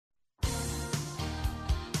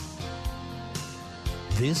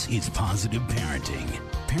This is Positive Parenting.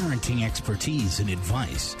 Parenting expertise and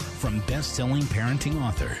advice from best-selling parenting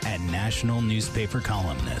author and national newspaper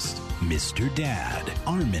columnist, Mr. Dad,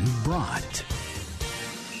 Armin Brott.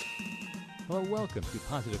 Hello, welcome to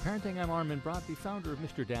Positive Parenting. I'm Armin Brott, the founder of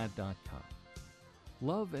MrDad.com.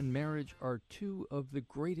 Love and marriage are two of the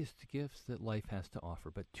greatest gifts that life has to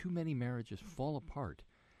offer, but too many marriages fall apart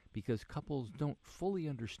because couples don't fully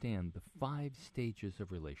understand the 5 stages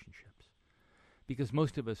of relationships. Because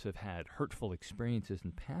most of us have had hurtful experiences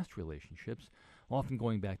in past relationships, often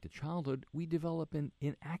going back to childhood, we develop an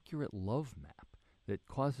inaccurate love map that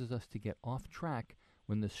causes us to get off track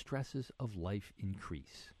when the stresses of life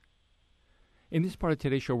increase. In this part of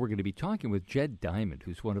today's show, we're going to be talking with Jed Diamond,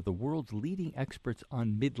 who's one of the world's leading experts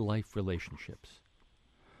on midlife relationships.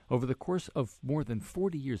 Over the course of more than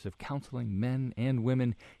 40 years of counseling men and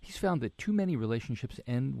women, he's found that too many relationships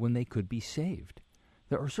end when they could be saved.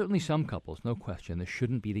 There are certainly some couples, no question, that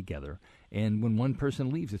shouldn't be together, and when one person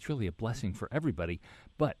leaves, it's really a blessing for everybody,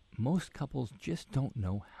 but most couples just don't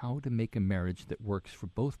know how to make a marriage that works for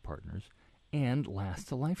both partners and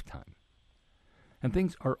lasts a lifetime. And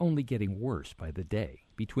things are only getting worse by the day.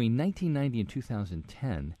 Between 1990 and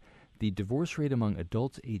 2010, the divorce rate among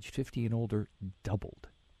adults aged 50 and older doubled.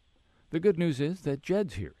 The good news is that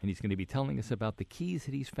Jed's here, and he's going to be telling us about the keys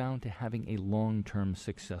that he's found to having a long-term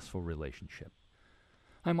successful relationship.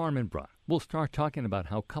 I'm Armin Brott. We'll start talking about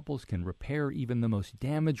how couples can repair even the most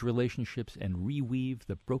damaged relationships and reweave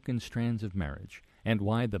the broken strands of marriage, and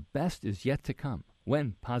why the best is yet to come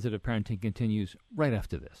when Positive Parenting continues right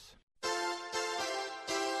after this.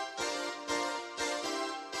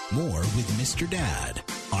 More with Mr. Dad,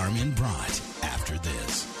 Armin Brott, after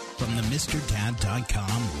this, from the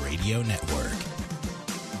MrDad.com radio network.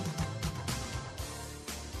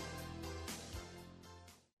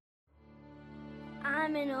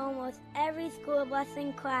 I'm in almost every school bus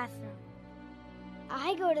and classroom.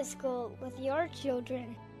 I go to school with your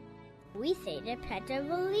children. We say the Pledge of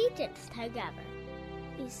Allegiance together.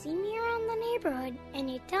 You see me around the neighborhood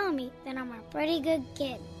and you tell me that I'm a pretty good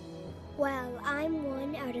kid. Well, I'm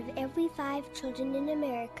one out of every 5 children in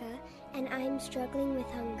America, and I'm struggling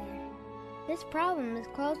with hunger. This problem is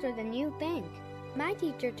closer than you think. My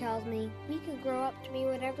teacher tells me we can grow up to be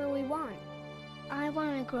whatever we want. I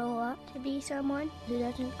want to grow up to be someone who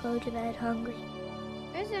doesn't go to bed hungry.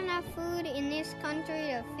 There's enough food in this country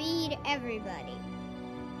to feed everybody.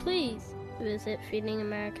 Please visit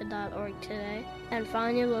feedingamerica.org today and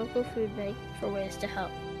find your local food bank for ways to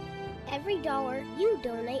help. Every dollar you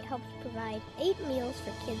donate helps provide 8 meals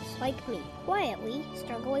for kids like me, quietly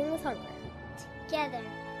struggling with hunger. Together,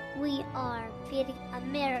 we are Feeding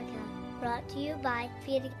America, brought to you by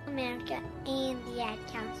Feeding America and the Ad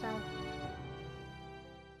Council.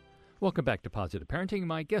 Welcome back to Positive Parenting.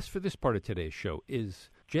 My guest for this part of today's show is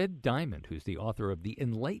Jed Diamond, who's the author of The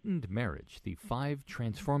Enlightened Marriage, the 5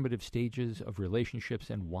 transformative stages of relationships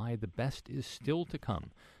and why the best is still to come.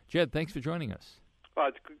 Jed, thanks for joining us. Well,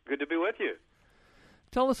 it's good to be with you.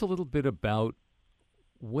 Tell us a little bit about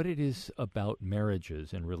what it is about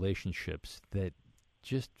marriages and relationships that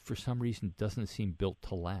just for some reason doesn't seem built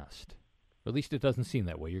to last. Or at least it doesn't seem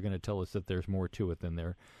that way. You're going to tell us that there's more to it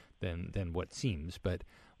than what seems, but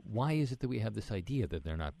why is it that we have this idea that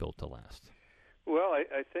they're not built to last? Well,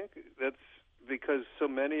 I think that's because so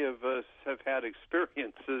many of us have had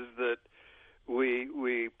experiences that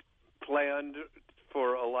we planned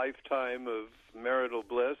for a lifetime of marital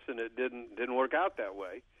bliss, and it didn't work out that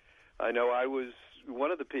way. I know I was one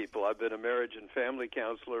of the people. I've been a marriage and family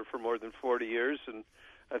counselor for more than 40 years, and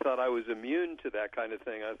I thought I was immune to that kind of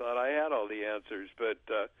thing. I thought I had all the answers, but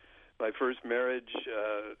my first marriage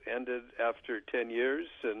ended after 10 years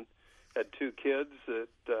and had 2 kids that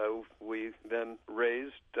we then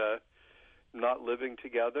raised, not living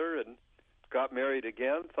together, and got married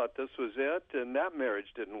again, thought this was it, and that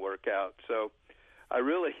marriage didn't work out. So I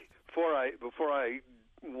really, before I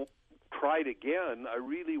tried again, I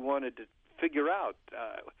really wanted to figure out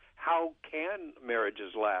how can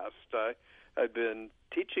marriages last. I've been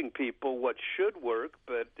teaching people what should work,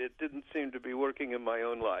 but it didn't seem to be working in my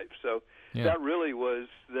own life. So that really was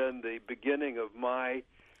then the beginning of my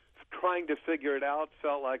trying to figure it out.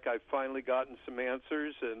 Felt like I've finally gotten some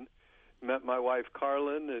answers and met my wife,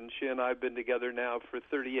 Carlin, and she and I have been together now for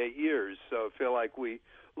 38 years. So I feel like we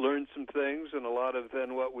learned some things, and a lot of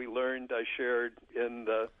then what we learned I shared in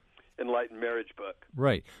the Enlightened Marriage book.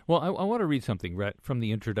 Right. Well, I want to read something, Rhett, from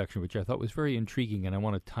the introduction, which I thought was very intriguing, and I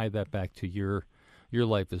want to tie that back to your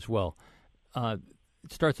life as well. It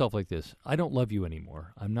starts off like this. I don't love you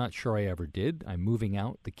anymore. I'm not sure I ever did. I'm moving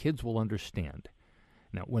out. The kids will understand.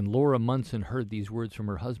 Now, when Laura Munson heard these words from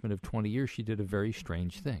her husband of 20 years, she did a very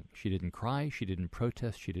strange thing. She didn't cry, she didn't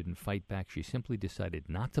protest, she didn't fight back. She simply decided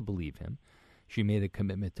not to believe him. She made a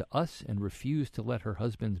commitment to us and refused to let her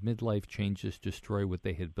husband's midlife changes destroy what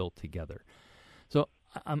they had built together. So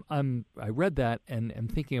I read that and am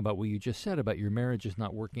thinking about what you just said about your marriage is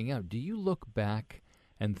not working out. Do you look back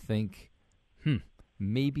and think,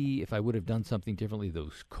 maybe if I would have done something differently,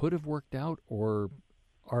 those could have worked out, or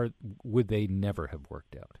would they never have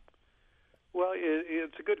worked out? Well,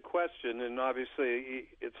 it's a good question, and obviously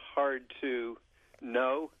it's hard to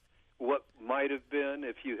know what might have been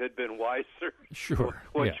if you had been wiser. Sure.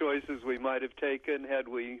 What choices we might have taken had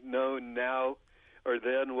we known now or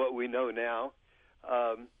then what we know now.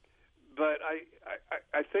 But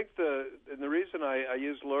I think the reason I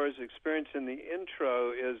use Laura's experience in the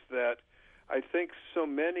intro is that I think so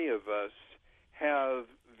many of us have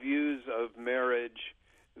views of marriage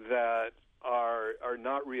that are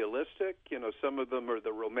not realistic. You know, some of them are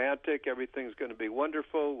the romantic, everything's going to be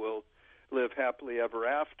wonderful, we'll live happily ever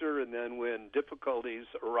after, and then when difficulties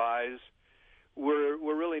arise, we're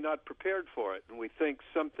really not prepared for it, and we think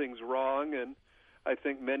something's wrong, and I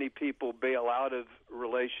think many people bail out of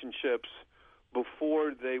relationships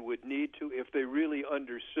before they would need to if they really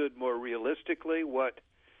understood more realistically what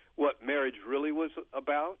marriage really was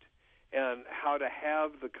about and how to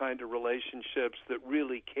have the kind of relationships that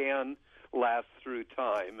really can last through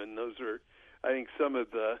time. And those are, I think, some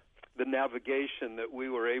of the navigation that we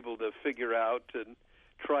were able to figure out and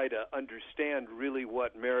try to understand really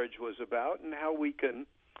what marriage was about and how we can,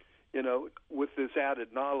 you know, with this added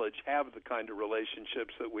knowledge, have the kind of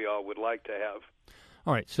relationships that we all would like to have.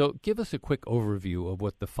 All right, so give us a quick overview of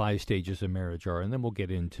what the 5 stages of marriage are, and then we'll get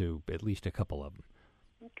into at least a couple of them.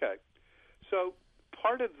 Okay. So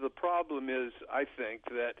part of the problem is, I think,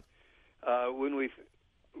 that when we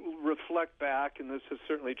reflect back, and this is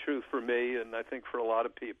certainly true for me and I think for a lot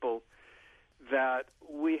of people, that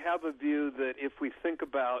we have a view that if we think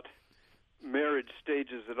about marriage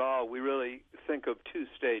stages at all, we really think of 2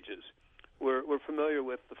 stages. We're familiar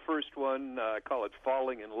with the first one, I call it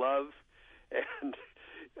falling in love, and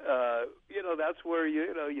that's where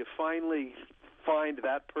you finally find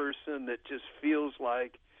that person that just feels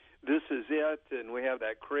like this is it, and we have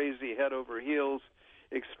that crazy head over heels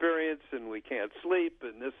experience, and we can't sleep,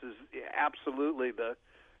 and this is absolutely the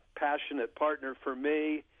passionate partner for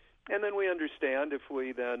me. And then we understand if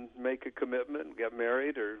we then make a commitment and get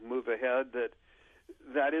married or move ahead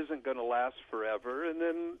that isn't going to last forever. And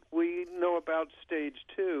then we know about stage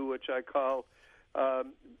 2, which I call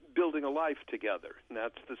building a life together. And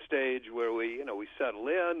that's the stage where we settle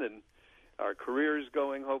in and our career's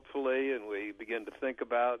going, hopefully, and we begin to think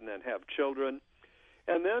about and then have children.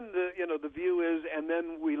 And then the view is, and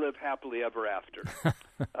then we live happily ever after.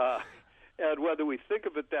 And whether we think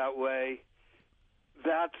of it that way,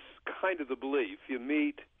 that's kind of the belief. You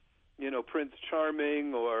meet, Prince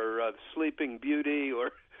Charming or Sleeping Beauty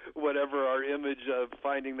or whatever our image of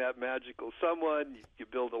finding that magical someone. You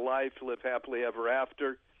build a life, live happily ever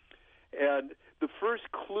after. And the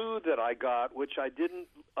first clue that I got, which I didn't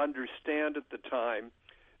understand at the time,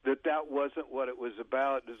 that wasn't what it was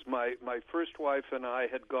about, is my first wife and I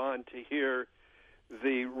had gone to hear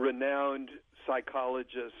the renowned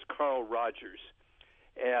psychologist Carl Rogers.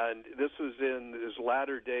 And this was in his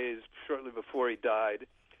latter days, shortly before he died.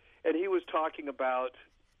 And he was talking about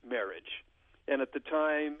marriage. And at the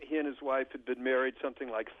time, he and his wife had been married something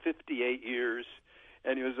like 58 years,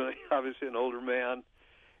 and he was obviously an older man.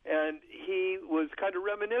 And he was kind of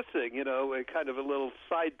reminiscing, a kind of a little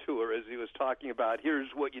side tour as he was talking about, here's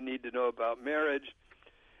what you need to know about marriage.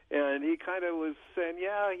 And he kind of was saying,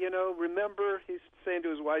 remember, he's saying to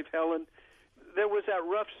his wife, Helen, there was that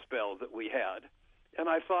rough spell that we had. And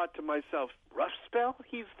I thought to myself, rough spell?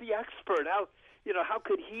 He's the expert. How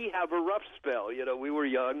could he have a rough spell? We were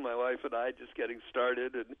young, my wife and I, just getting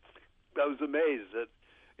started, and I was amazed that,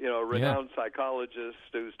 a renowned psychologist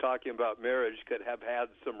who's talking about marriage could have had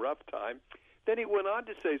some rough time. Then he went on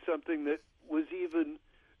to say something that was even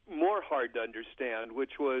more hard to understand,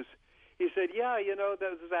 which was, he said, there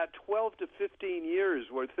was that 12 to 15 years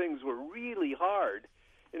where things were really hard.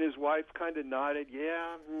 And his wife kind of nodded,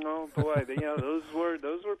 those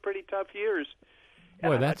were pretty tough years.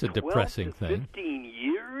 Boy, that's a depressing thing. 15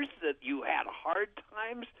 years that you had hard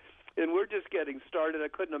times, and we're just getting started. I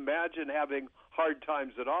couldn't imagine having hard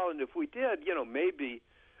times at all. And if we did, maybe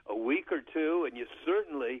a week or two, and you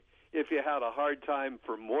certainly, if you had a hard time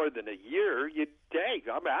for more than a year,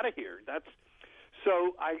 I'm out of here.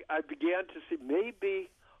 So I began to see maybe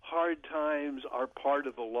hard times are part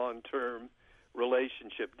of the long-term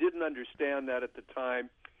relationship. Didn't understand that at the time.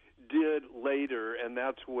 did later, and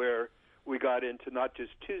that's where we got into not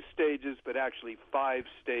just 2 stages, but actually 5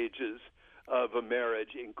 stages of a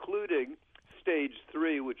marriage, including stage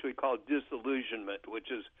 3, which we call disillusionment,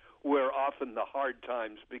 which is where often the hard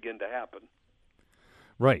times begin to happen.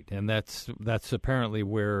 Right, and that's apparently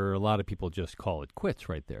where a lot of people just call it quits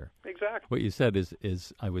right there. Exactly. What you said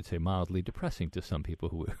is I would say, mildly depressing to some people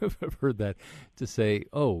who have heard that, to say,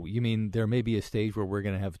 oh, you mean there may be a stage where we're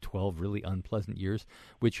going to have 12 really unpleasant years,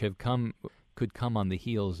 which could come on the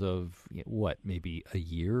heels of, what, maybe a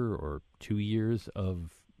year or 2 years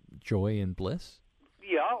of joy and bliss?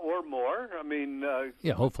 Yeah, or more. I mean...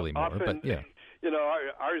 hopefully more, often, but yeah.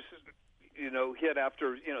 Ours... hit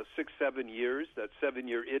after, 6-7 years, that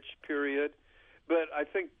 7-year itch period. But I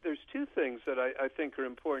think there's 2 things that I think are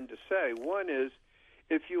important to say. One is,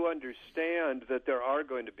 if you understand that there are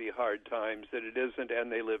going to be hard times, that it isn't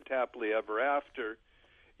and they lived happily ever after,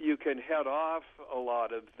 you can head off a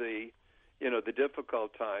lot of the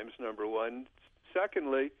difficult times, number one.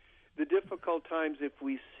 Secondly, the difficult times, if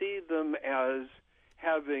we see them as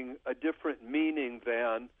having a different meaning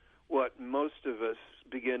than what most of us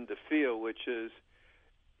begin to feel, which is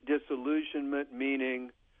disillusionment,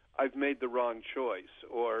 meaning I've made the wrong choice,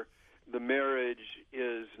 or the marriage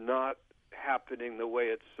is not happening the way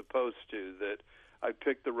it's supposed to, that I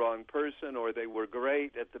picked the wrong person, or they were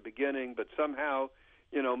great at the beginning, but somehow,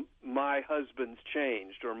 my husband's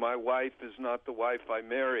changed, or my wife is not the wife I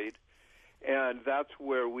married, and that's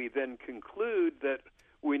where we then conclude that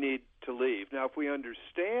we need to leave. Now, if we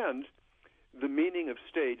understand the meaning of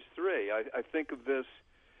stage 3, I think of this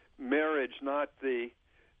marriage not the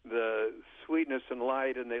sweetness and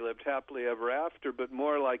light and they lived happily ever after, but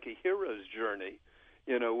more like a hero's journey,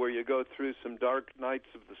 where you go through some dark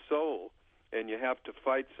nights of the soul and you have to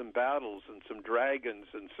fight some battles and some dragons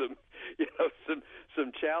and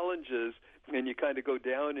some challenges, and you kind of go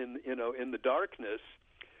down in the darkness.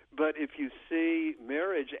 But if you see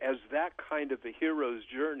marriage as that kind of a hero's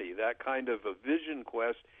journey, that kind of a vision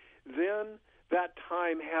quest, then that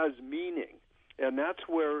time has meaning. And that's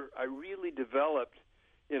where I really developed,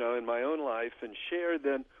 in my own life and shared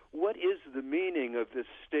then what is the meaning of this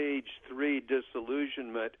stage 3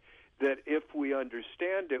 disillusionment, that if we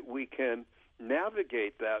understand it, we can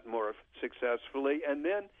navigate that more successfully and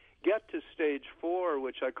then get to stage 4,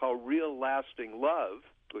 which I call real lasting love,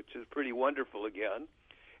 which is pretty wonderful again.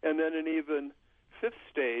 And then an even 5th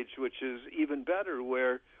stage, which is even better,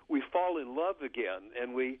 where we fall in love again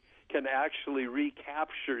and we can actually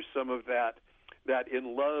recapture some of that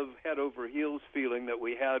in love, head over heels feeling that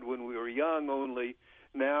we had when we were young, only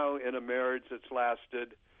now in a marriage that's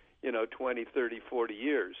lasted, 20, 30, 40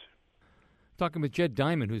 years. Talking with Jed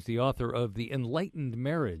Diamond, who's the author of The Enlightened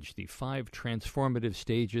Marriage, the 5 transformative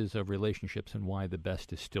stages of relationships and why the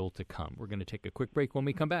best is still to come. We're going to take a quick break. When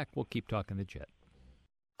we come back, we'll keep talking to Jed.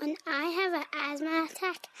 When I have an asthma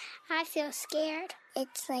attack, I feel scared.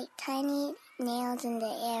 It's like tiny nails in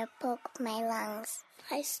the air poke my lungs.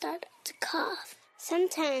 I start to cough.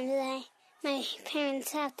 Sometimes my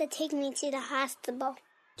parents have to take me to the hospital.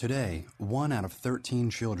 Today, 1 out of 13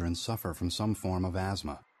 children suffer from some form of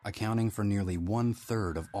asthma, accounting for nearly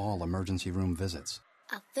 1/3 of all emergency room visits.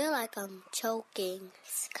 I feel like I'm choking.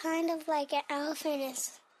 It's kind of like an elephant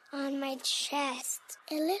is on my chest.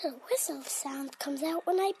 A little whistle sound comes out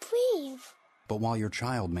when I breathe. But while your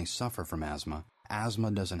child may suffer from asthma, asthma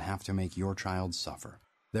doesn't have to make your child suffer.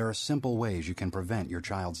 There are simple ways you can prevent your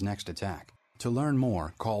child's next attack. To learn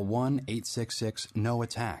more, call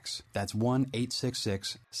 1-866-NO-ATTACKS. That's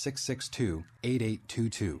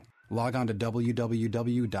 1-866-662-8822. Log on to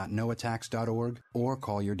www.noattacks.org or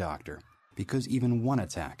call your doctor, because even one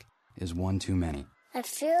attack is one too many. I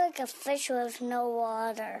feel like a fish with no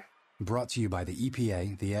water. Brought to you by the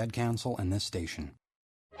EPA, the Ad Council, and this station.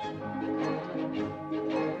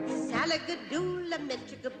 Salagadoola,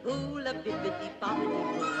 metricaboola,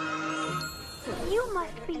 bibbidi-bobbidi-boo. You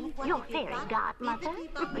must be your fairy godmother.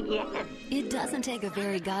 Yes. It doesn't take a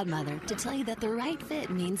fairy godmother to tell you that the right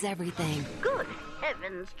fit means everything. Good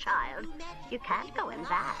heavens, child. You can't go in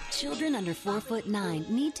that. Children under 4'9"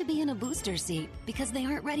 need to be in a booster seat because they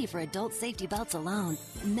aren't ready for adult safety belts alone.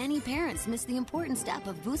 Many parents miss the important step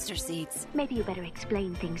of booster seats. Maybe you better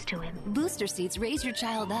explain things to him. Booster seats raise your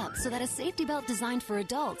child up so that a safety belt designed for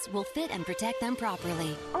adults will fit and protect them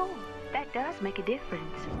properly. Oh, that does make a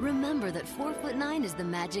difference. Remember that 4'9" is the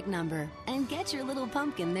magic number, and get your little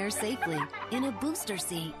pumpkin there safely in a booster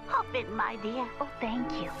seat. Hop in, my dear. Oh,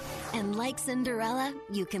 thank you. And like Cinderella,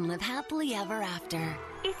 you can live happily ever after.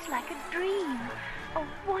 It's like a dream. A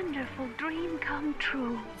wonderful dream come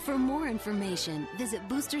true. For more information, visit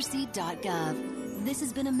boosterseat.gov. This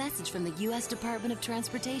has been a message from the U.S. Department of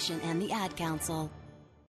Transportation and the Ad Council.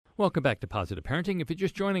 Welcome back to Positive Parenting. If you're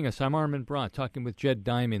just joining us, I'm Armin Brott, talking with Jed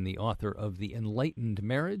Diamond, the author of The Enlightened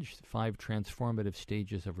Marriage, 5 Transformative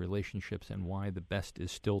Stages of Relationships and Why the Best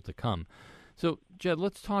is Still to Come. So, Jed,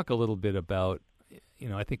 let's talk a little bit about,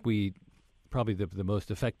 I think probably the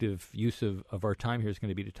most effective use of our time here is going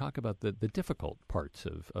to be to talk about the difficult parts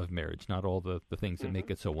of marriage, not all the things that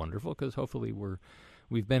make it so wonderful, because hopefully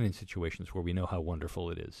we've been in situations where we know how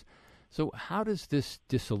wonderful it is. So how does this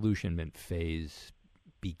disillusionment phase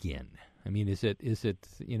begin? I mean, is it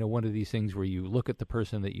one of these things where you look at the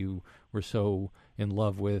person that you were so in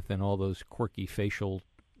love with and all those quirky facial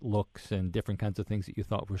looks and different kinds of things that you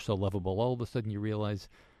thought were so lovable, all of a sudden you realize,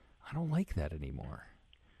 I don't like that anymore.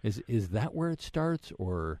 Is that where it starts,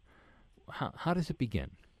 or how does it begin?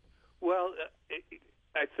 Well,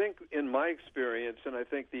 I think in my experience, and I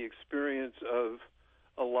think the experience of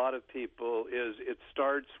a lot of people, is it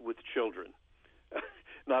starts with children.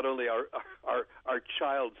 Not only our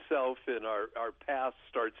child self in our past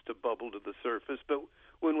starts to bubble to the surface, but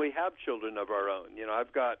when we have children of our own.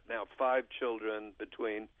 I've got now 5 children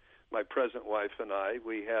between my present wife and I.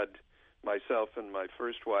 Myself and my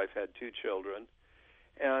first wife had 2 children.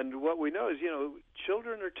 And what we know is,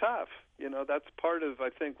 children are tough. That's part of, I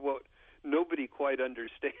think, what nobody quite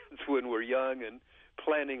understands when we're young and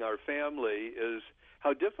planning our family is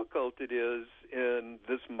how difficult it is in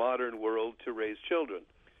this modern world to raise children.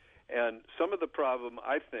 And some of the problem,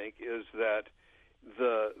 I think, is that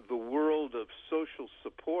the world of social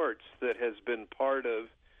supports that has been part of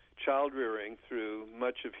child rearing through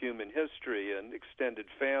much of human history, and extended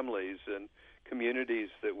families and communities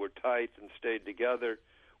that were tight and stayed together,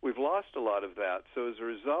 we've lost a lot of that. So as a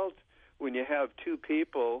result, when you have 2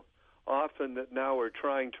 people often that now are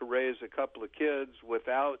trying to raise a couple of kids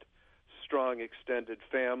without strong extended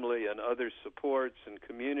family and other supports and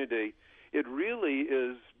community, it really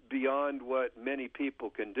is beyond what many people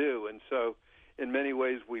can do. And so in many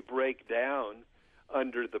ways we break down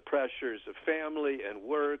under the pressures of family and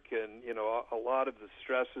work and, a lot of the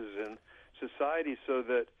stresses in society, so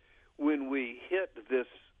that when we hit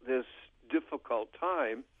this difficult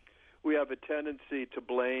time, we have a tendency to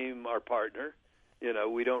blame our partner.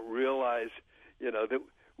 We don't realize, that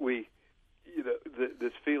we,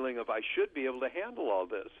 this feeling of, I should be able to handle all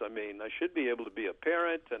this. I mean, I should be able to be a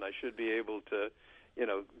parent, and I should be able to,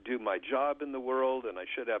 do my job in the world, and I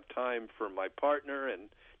should have time for my partner and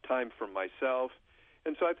time for myself.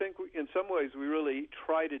 And so I think in some ways we really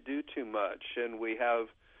try to do too much, and we have,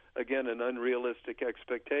 again, an unrealistic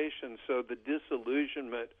expectation. So the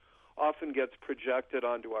disillusionment often gets projected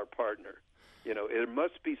onto our partner. It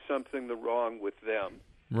must be something wrong with them.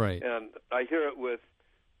 Right. And I hear it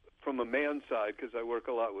from a man's side, because I work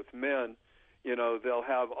a lot with men. They'll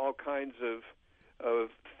have all kinds of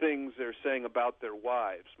things they're saying about their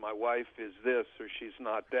wives. My wife is this, or she's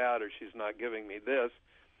not that, or she's not giving me this.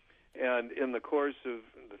 And in the course of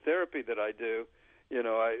the therapy that I do,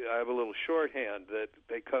 I have a little shorthand that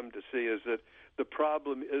they come to see, is that the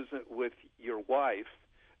problem isn't with your wife,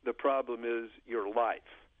 the problem is your life.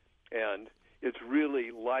 And it's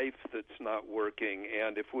really life that's not working.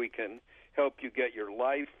 And if we can help you get your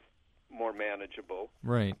life more manageable,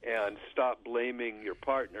 right, and stop blaming your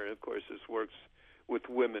partner, of course this works with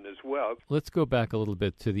women as well. Let's go back a little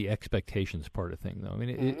bit to the expectations part of thing, though. I mean,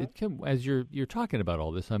 it can, as you're talking about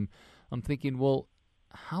all this, I'm thinking, well,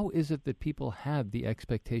 how is it that people had the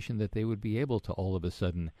expectation that they would be able to all of a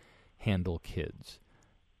sudden handle kids?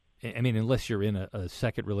 I mean, unless you're in a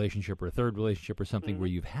second relationship or a third relationship or something where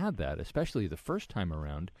you've had that, especially the first time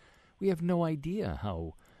around, we have no idea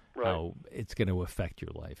how it's going to affect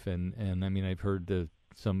your life. And I mean, I've heard it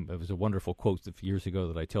was a wonderful quote years ago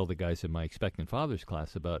that I tell the guys in my Expectant Fathers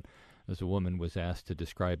class about, as a woman was asked to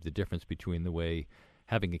describe the difference between the way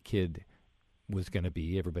having a kid was going to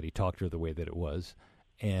be, everybody talked to her the way that it was,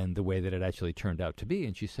 and the way that it actually turned out to be.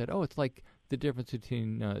 And she said, it's like the difference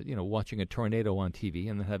between, watching a tornado on TV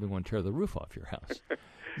and then having one tear the roof off your house.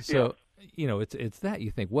 So, it's that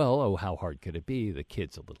you think, well, how hard could it be? The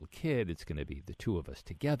kid's a little kid. It's going to be the 2 of us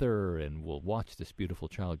together, and we'll watch this beautiful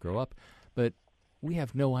child grow up. But we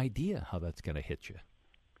have no idea how that's going to hit you.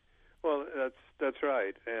 Well, that's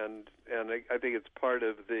right, and I think it's part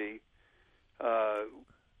of the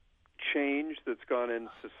change that's gone in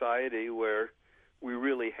society, where we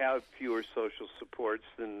really have fewer social supports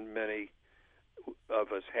than many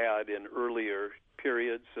of us had in earlier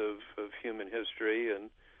periods of human history,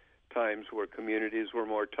 and times where communities were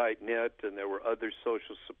more tight-knit and there were other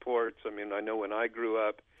social supports. I mean, I know when I grew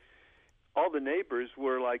up, all the neighbors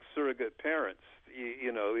were like surrogate parents.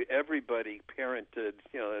 Everybody parented,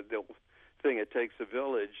 they'll thing, it takes a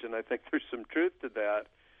village, and I think there's some truth to that.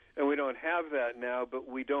 And we don't have that now, but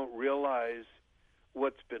we don't realize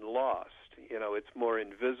what's been lost. It's more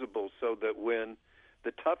invisible, so that when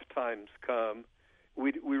the tough times come,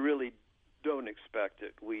 we really don't expect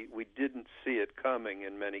it. We didn't see it coming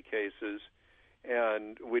in many cases,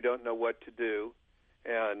 and we don't know what to do.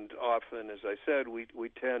 And often, as I said, we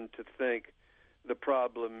tend to think the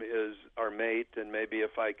problem is our mate, and maybe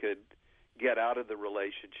if I could get out of the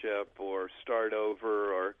relationship or start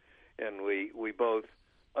over, and we both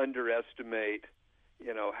underestimate,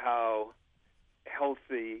 how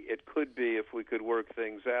healthy it could be if we could work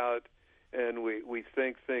things out, and we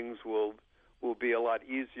think things will be a lot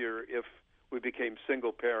easier if we became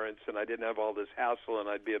single parents and I didn't have all this hassle and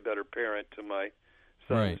I'd be a better parent to my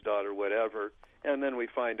son's daughter, whatever. And then we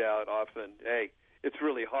find out often, hey, it's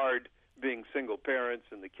really hard being single parents,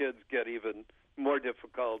 and the kids get even more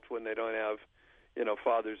difficult when they don't have,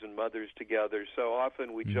 fathers and mothers together. So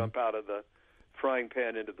often we jump out of the frying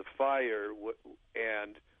pan into the fire,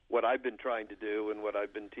 and what I've been trying to do and what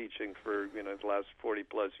I've been teaching for, the last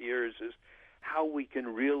 40-plus years is how we can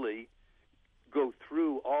really go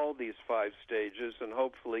through all these 5 stages and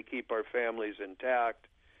hopefully keep our families intact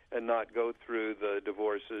and not go through the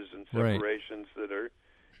divorces and separations that are,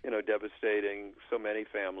 devastating so many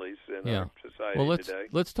families in our society today.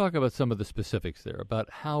 Let's talk about some of the specifics there, about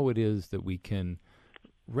how it is that we can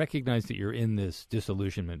recognize that you're in this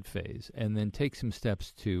disillusionment phase and then take some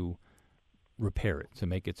steps to repair it, to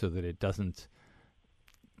make it so that it doesn't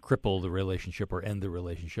cripple the relationship or end the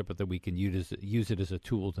relationship, but that we can use it as a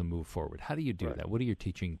tool to move forward. How do you do that? What are you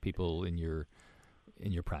teaching people in your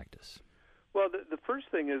practice? Well, the first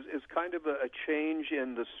thing is kind of a change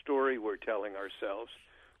in the story we're telling ourselves.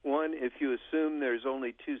 One, if you assume there's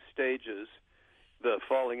only 2 stages, the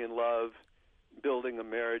falling in love, building a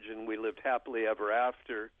marriage, and we lived happily ever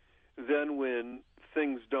after, then when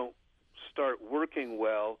things don't start working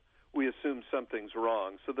well, we assume something's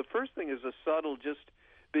wrong. So the first thing is a subtle just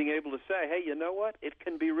being able to say, hey, you know what? It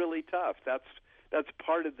can be really tough. That's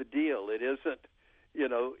part of the deal. It isn't,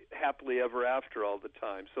 happily ever after all the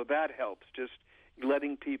time. So that helps, just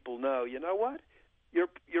letting people know, you know what?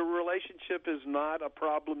 Your relationship is not a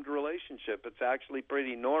problemed relationship. It's actually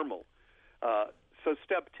pretty normal. So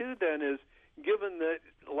step 2 then is, given that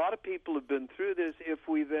a lot of people have been through this, if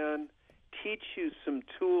we then teach you some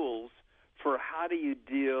tools for how do you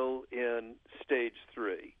deal in stage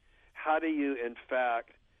 3? How do you, in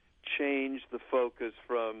fact, change the focus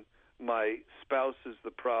from my spouse is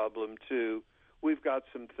the problem to we've got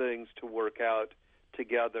some things to work out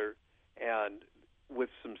together, and with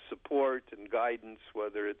some support and guidance,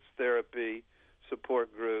 whether it's therapy, support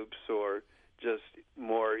groups, or just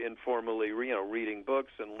more informally, reading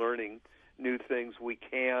books and learning new things, we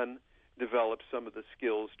can develop some of the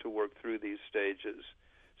skills to work through these stages.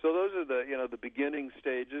 So those are the beginning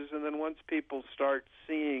stages, and then once people start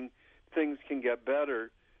seeing things can get better,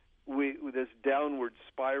 this downward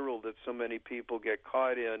spiral that so many people get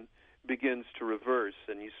caught in begins to reverse,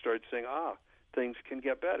 and you start saying, things can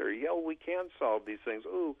get better. Yeah, we can solve these things.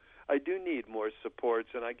 Ooh, I do need more supports,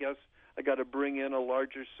 and I guess I got to bring in a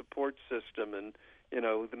larger support system, and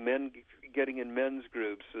the men getting in men's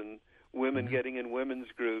groups, and women getting in women's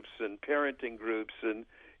groups, and parenting groups, and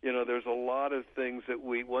there's a lot of things that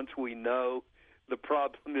once we know the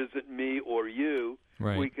problem isn't me or you,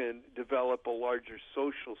 we can develop a larger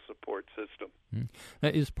social support system. Now,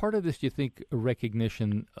 is part of this, do you think, a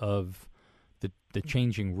recognition of the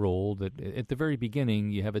changing role, that at the very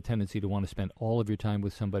beginning you have a tendency to want to spend all of your time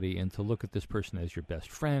with somebody and to look at this person as your best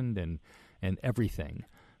friend and everything.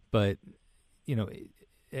 But,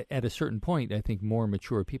 at a certain point, I think more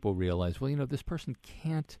mature people realize, this person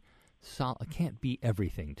can't be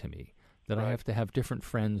everything to me, that I have to have different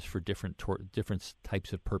friends for different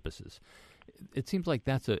types of purposes. It seems like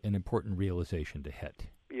that's an important realization to hit.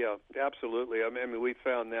 Yeah, absolutely. I mean, we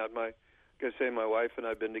found that my wife and I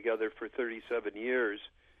have been together for 37 years,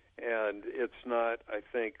 and it's not, I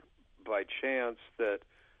think, by chance that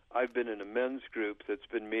I've been in a men's group that's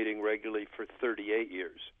been meeting regularly for 38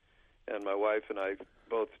 years. And my wife and I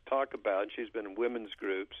both talk about, and she's been in women's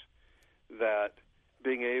groups, that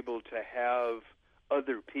being able to have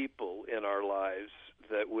other people in our lives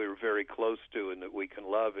that we're very close to and that we can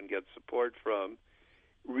love and get support from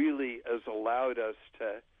really has allowed us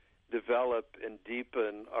to develop and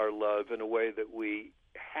deepen our love in a way that we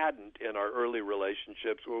hadn't in our early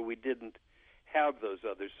relationships, where we didn't have those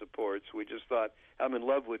other supports. We just thought, I'm in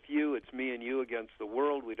love with you, it's me and you against the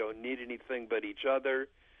world, we don't need anything but each other.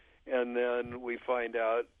 And then we find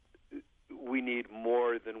out we need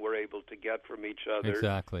more than we're able to get from each other.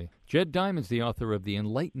 Exactly. Jed Diamond's the author of The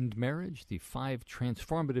Enlightened Marriage, the 5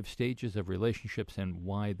 transformative stages of relationships and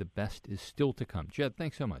why the best is still to come. Jed,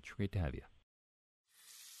 thanks so much. Great to have you.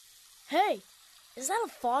 Hey, is that a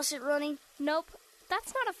faucet running? Nope,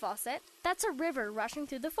 that's not a faucet. That's a river rushing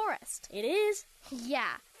through the forest. It is?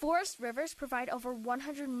 Yeah, forest rivers provide over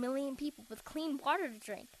 100 million people with clean water to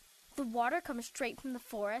drink. The water comes straight from the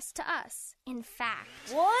forest to us. In fact...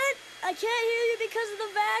 What? I can't hear you because of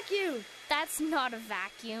the vacuum. That's not a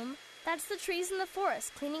vacuum. That's the trees in the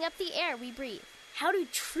forest cleaning up the air we breathe. How do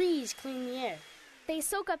trees clean the air? They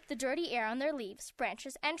soak up the dirty air on their leaves,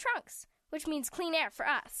 branches, and trunks, which means clean air for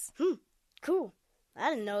us. Cool.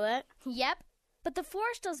 I didn't know that. Yep, but the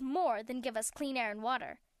forest does more than give us clean air and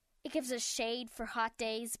water. It gives us shade for hot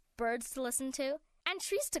days, birds to listen to, and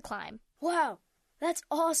trees to climb. Wow. That's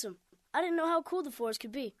awesome. I didn't know how cool the forest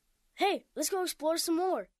could be. Hey, let's go explore some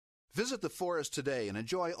more. Visit the forest today and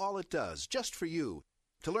enjoy all it does, just for you.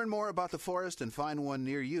 To learn more about the forest and find one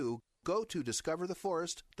near you, go to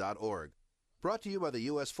discovertheforest.org. Brought to you by the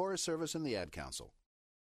U.S. Forest Service and the Ad Council.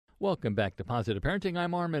 Welcome back to Positive Parenting.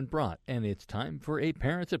 I'm Armin Brott, and it's time for a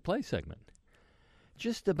Parents at Play segment.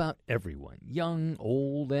 Just about everyone, young,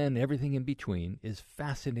 old, and everything in between, is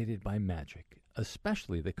fascinated by magic,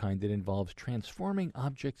 especially the kind that involves transforming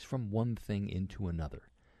objects from one thing into another.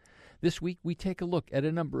 This week, we take a look at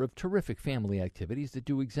a number of terrific family activities that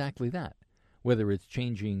do exactly that. Whether it's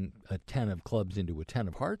changing a 10 of clubs into a 10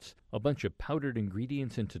 of hearts, a bunch of powdered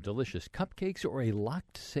ingredients into delicious cupcakes, or a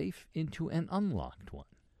locked safe into an unlocked one.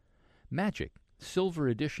 Magic, Silver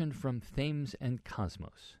Edition from Thames and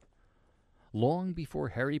Cosmos. Long before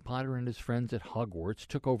Harry Potter and his friends at Hogwarts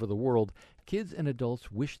took over the world, kids and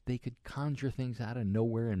adults wished they could conjure things out of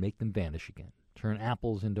nowhere and make them vanish again, turn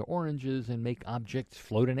apples into oranges, and make objects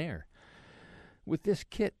float in air. With this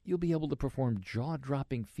kit, you'll be able to perform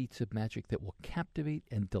jaw-dropping feats of magic that will captivate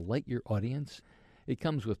and delight your audience. It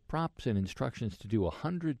comes with props and instructions to do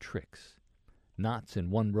 100 tricks. Knots in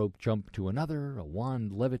one rope jump to another, a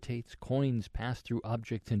wand levitates, coins pass through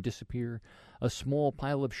objects and disappear, a small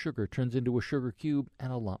pile of sugar turns into a sugar cube,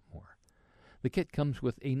 and a lot more. The kit comes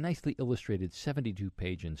with a nicely illustrated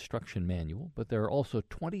 72-page instruction manual, but there are also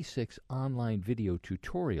 26 online video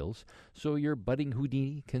tutorials so your budding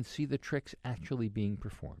Houdini can see the tricks actually being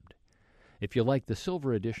performed. If you like the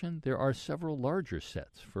Silver Edition, there are several larger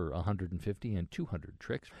sets for 150 and 200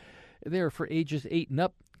 tricks. They're for ages 8 and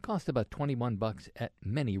up, cost about $21 at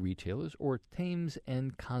many retailers or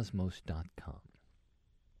thamesandcosmos.com.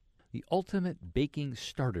 The Ultimate Baking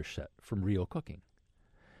Starter Set from Real Cooking.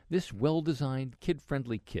 This well-designed,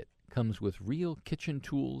 kid-friendly kit comes with real kitchen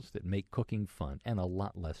tools that make cooking fun and a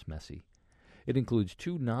lot less messy. It includes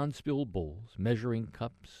 2 non-spill bowls, measuring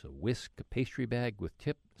cups, a whisk, a pastry bag with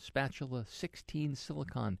tip, spatula, 16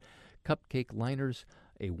 silicone cupcake liners,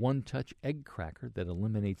 a one-touch egg cracker that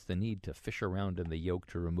eliminates the need to fish around in the yolk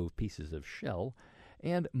to remove pieces of shell,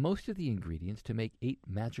 and most of the ingredients to make 8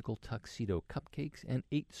 magical tuxedo cupcakes and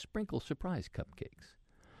 8 sprinkle surprise cupcakes.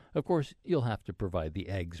 Of course, you'll have to provide the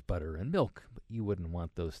eggs, butter, and milk, but you wouldn't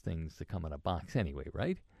want those things to come in a box anyway,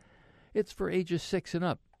 right? It's for ages 6 and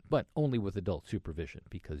up, but only with adult supervision,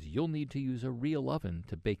 because you'll need to use a real oven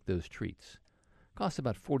to bake those treats. Costs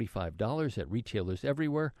about $45 at retailers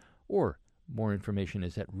everywhere, or more information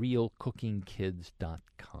is at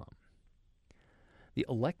realcookingkids.com. The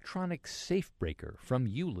Electronic Safe Breaker from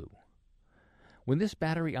Yulu. When this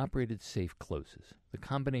battery-operated safe closes, the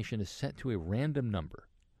combination is set to a random number.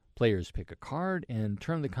 Players pick a card and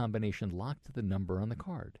turn the combination locked to the number on the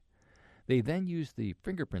card. They then use the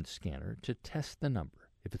fingerprint scanner to test the number.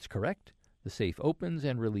 If it's correct, the safe opens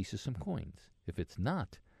and releases some coins. If it's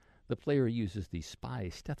not, the player uses the spy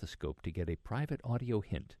stethoscope to get a private audio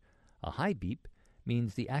hint. A high beep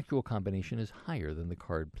means the actual combination is higher than the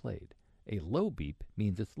card played. A low beep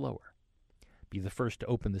means it's lower. Be the first to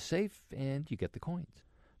open the safe, and you get the coins.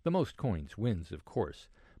 The most coins wins, of course,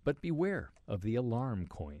 but beware of the alarm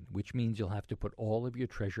coin, which means you'll have to put all of your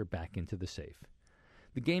treasure back into the safe.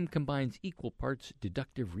 The game combines equal parts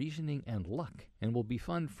deductive reasoning and luck, and will be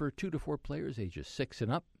fun for 2 to 4 players ages 6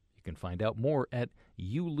 and up. You can find out more at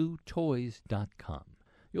yulutoys.com.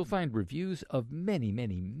 You'll find reviews of many,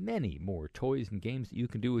 many, many more toys and games that you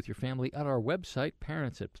can do with your family at our website,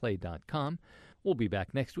 parentsatplay.com. We'll be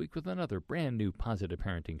back next week with another brand new Positive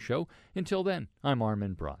Parenting show. Until then, I'm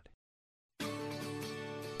Armin Brott.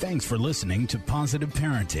 Thanks for listening to Positive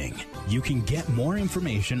Parenting. You can get more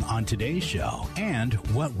information on today's show and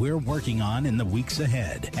what we're working on in the weeks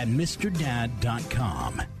ahead at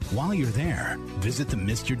MrDad.com. While you're there, visit the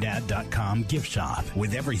MrDad.com gift shop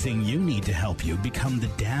with everything you need to help you become the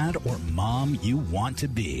dad or mom you want to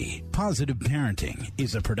be. Positive Parenting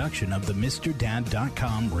is a production of the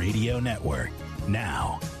MrDad.com radio network.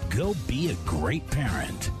 Now, go be a great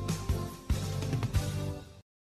parent.